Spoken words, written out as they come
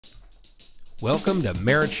Welcome to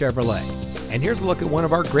Merritt Chevrolet, and here's a look at one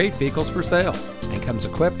of our great vehicles for sale, and comes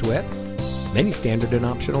equipped with many standard and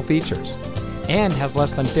optional features, and has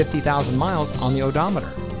less than 50,000 miles on the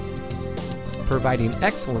odometer. Providing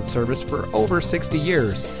excellent service for over 60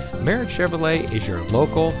 years, Merritt Chevrolet is your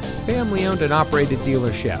local, family-owned and operated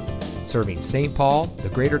dealership, serving St. Paul, the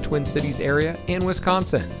greater Twin Cities area, and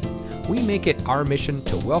Wisconsin. We make it our mission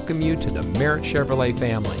to welcome you to the Merritt Chevrolet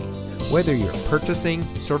family. Whether you're purchasing,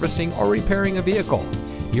 servicing, or repairing a vehicle,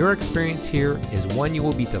 your experience here is one you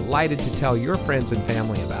will be delighted to tell your friends and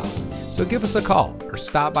family about. So give us a call or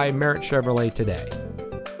stop by Merritt Chevrolet today.